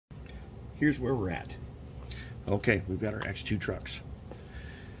here's where we're at. Okay, we've got our X2 trucks.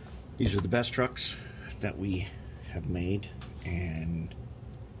 These are the best trucks that we have made, and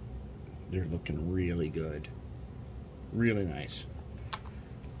they're looking really good. Really nice.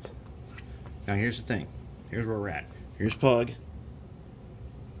 Now here's the thing. Here's where we're at. Here's Pug.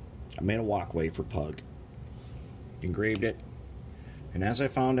 I made a walkway for Pug. Engraved it. And as I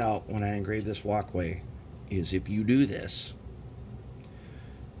found out when I engraved this walkway, is if you do this,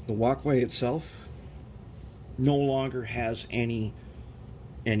 the walkway itself no longer has any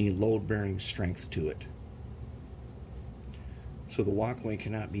load-bearing strength to it. So the walkway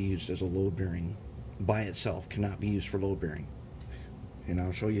cannot be used as a load-bearing by itself, cannot be used for load-bearing. And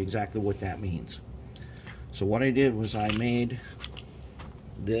I'll show you exactly what that means. So what I did was I made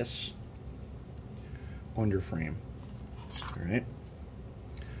this underframe. Alright?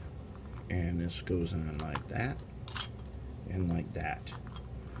 And this goes on like that and like that.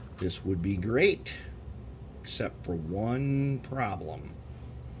 This would be great, except for one problem.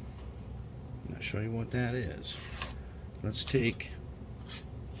 I'll show you what that is. Let's take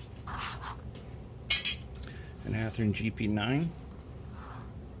an Athearn GP9.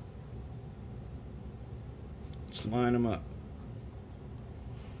 Let's line them up.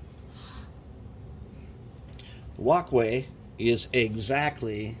 The walkway is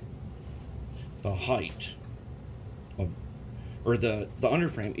exactly the height of, or the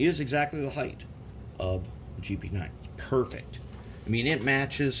underframe is exactly the height of the GP9. It's perfect. I mean, it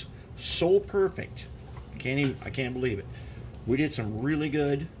matches so perfect. I can't believe it. We did some really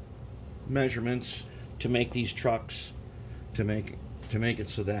good measurements to make these trucks, to make it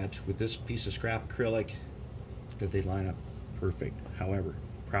so that with this piece of scrap acrylic that they line up perfect. However,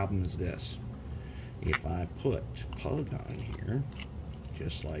 problem is this. If I put Pug on here,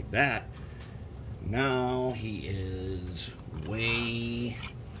 just like that, now he is way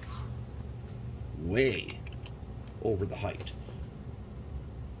over the height.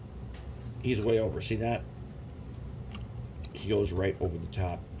 He's way over. See that? He goes right over the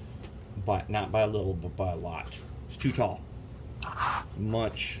top, but not by a little, but by a lot. It's too tall.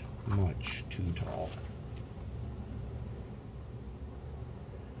 Much too tall.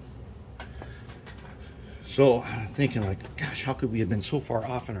 So I'm thinking, like, gosh, how could we have been so far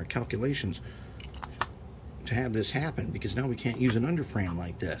off in our calculations to have this happen? Because now we can't use an underframe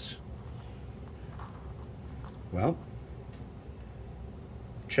like this. Well,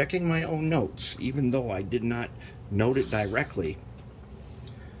 checking my own notes, even though I did not note it directly,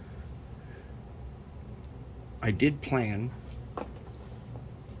 I did plan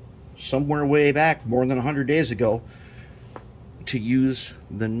somewhere way back, more than 100 days ago, to use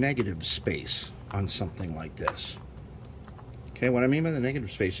the negative space on something like this. Okay, what I mean by the negative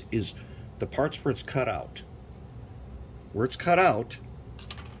space is the parts where it's cut out. Where it's cut out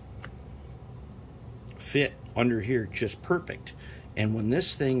fit under here just perfect. And when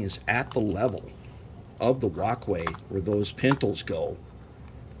this thing is at the level of the walkway where those pintles go,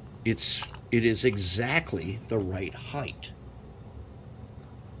 it is exactly the right height.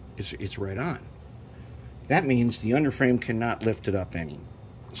 It's right on. That means the underframe cannot lift it up any.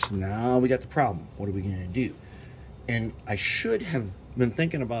 So now we got the problem. What are we going to do? And I should have been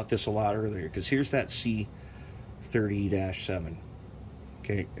thinking about this a lot earlier, because here's that C30-7.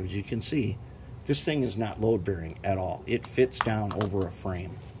 Okay, as you can see, this thing is not load bearing at all. It fits down over a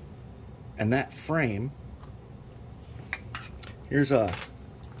frame. And that frame, here's a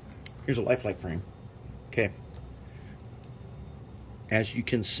lifelike frame. Okay. As you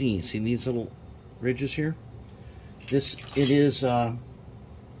can see these little ridges here? It is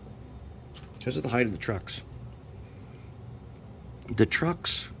because of the height of the trucks. The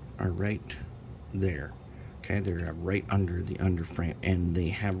trucks are right there. Okay, they're right under the underframe, and they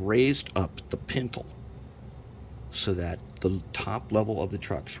have raised up the pintle so that the top level of the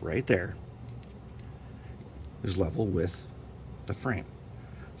trucks right there is level with the frame.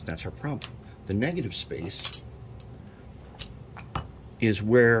 So that's our problem. The negative space is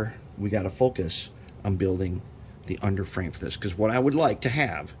where we got to focus on building the underframe for this, because what I would like to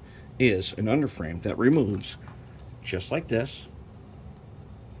have is an underframe that removes just like this.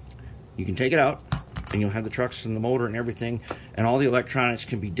 You can take it out and you'll have the trucks and the motor and everything, and all the electronics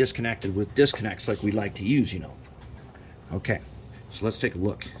can be disconnected with disconnects like we like to use, you know. Okay, so let's take a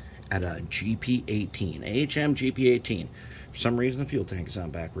look at a GP18, AHM GP18. For some reason the fuel tank is on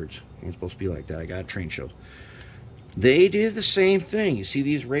backwards. It's supposed to be like that. I got a train show. They did the same thing. You see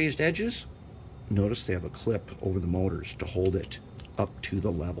these raised edges? Notice they have a clip over the motors to hold it up to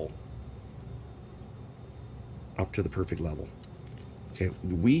the level. Up to the perfect level. Okay,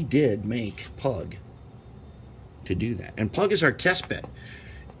 we did make Pug to do that. And Pug is our test bed.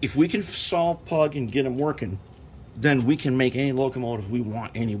 if we can solve Pug and get them working, then we can make any locomotive we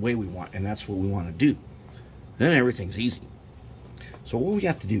want any way we want, and that's what we want to do. Then everything's easy. So what we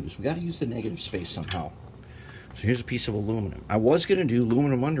have to do is we got to use the negative space somehow. So here's a piece of aluminum. I was going to do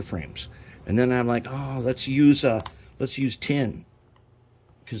aluminum underframes, and then I'm like, oh, let's use tin,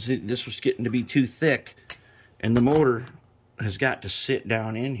 because this was getting to be too thick, and the motor has got to sit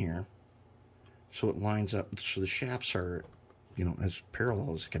down in here so it lines up, so the shafts are, you know, as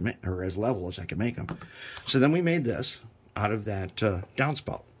parallel as I can make, or as level as I can make them. So then we made this out of that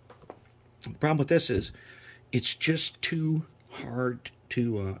downspout. The problem with this is it's just too hard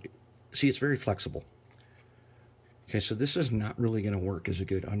to see. It's very flexible. Okay, so this is not really going to work as a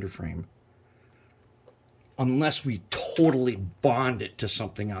good underframe unless we totally bond it to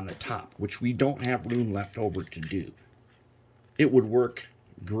something on the top, which we don't have room left over to do. It would work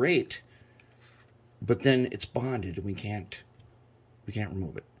great, but then it's bonded and we can't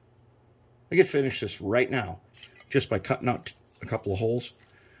remove it. I could finish this right now just by cutting out a couple of holes,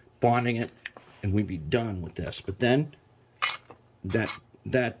 bonding it, and we'd be done with this. But then that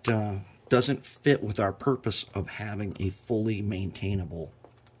doesn't fit with our purpose of having a fully maintainable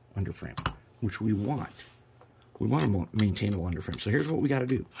underframe, which we want. We want a maintainable underframe. So here's what we got to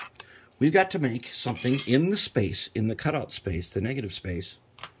do. We've got to make something in the space, in the cutout space, the negative space.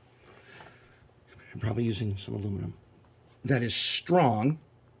 I'm probably using some aluminum that is strong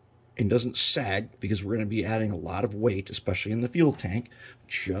and doesn't sag, because we're going to be adding a lot of weight, especially in the fuel tank,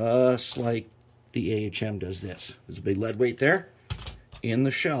 just like the AHM does this. There's a big lead weight there. In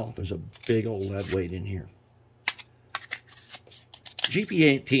the shell, there's a big old lead weight in here.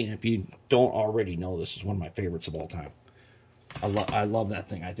 GP18, if you don't already know, this is one of my favorites of all time. I love that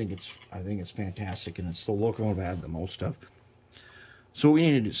thing. I think it's fantastic, and it's the locomotive I have the most of. So we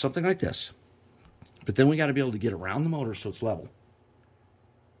need to do something like this, but then we got to be able to get around the motor so it's level.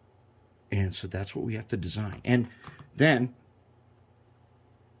 And so that's what we have to design. And then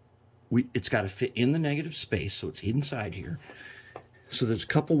it's got to fit in the negative space, so it's inside here. So there's a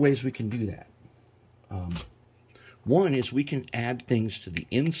couple ways we can do that. One is we can add things to the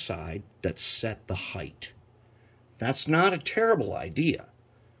inside that set the height. That's not a terrible idea.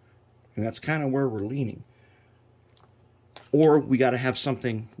 And that's kind of where we're leaning. Or we got to have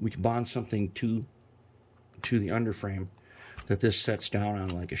something, we can bond something to the underframe that this sets down on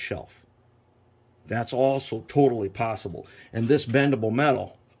like a shelf. That's also totally possible. And this bendable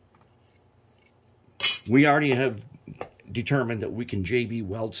metal, we already have determined that we can JB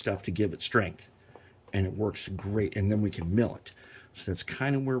weld stuff to give it strength, and it works great, and then we can mill it. So that's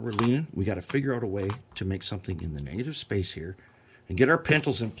kind of where we're leaning. We got to figure out a way to make something in the negative space here and get our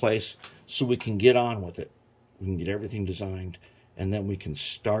pintles in place so we can get on with it. We can get everything designed, and then we can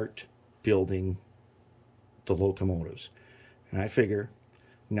start building the locomotives. And I figure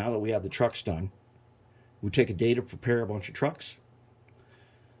now that we have the trucks done, we take a day to prepare a bunch of trucks,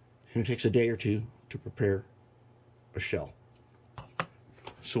 and it takes a day or two to prepare a shell.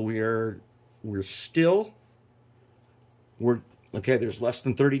 So we're okay, there's less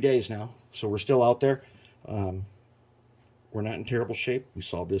than 30 days now, so we're still out there. We're not in terrible shape. We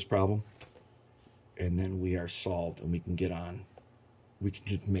solved this problem, and then we are solved, and we can get on. We can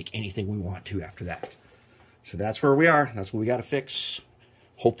just make anything we want to after that. So that's where we are. That's what we got to fix,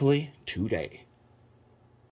 hopefully today.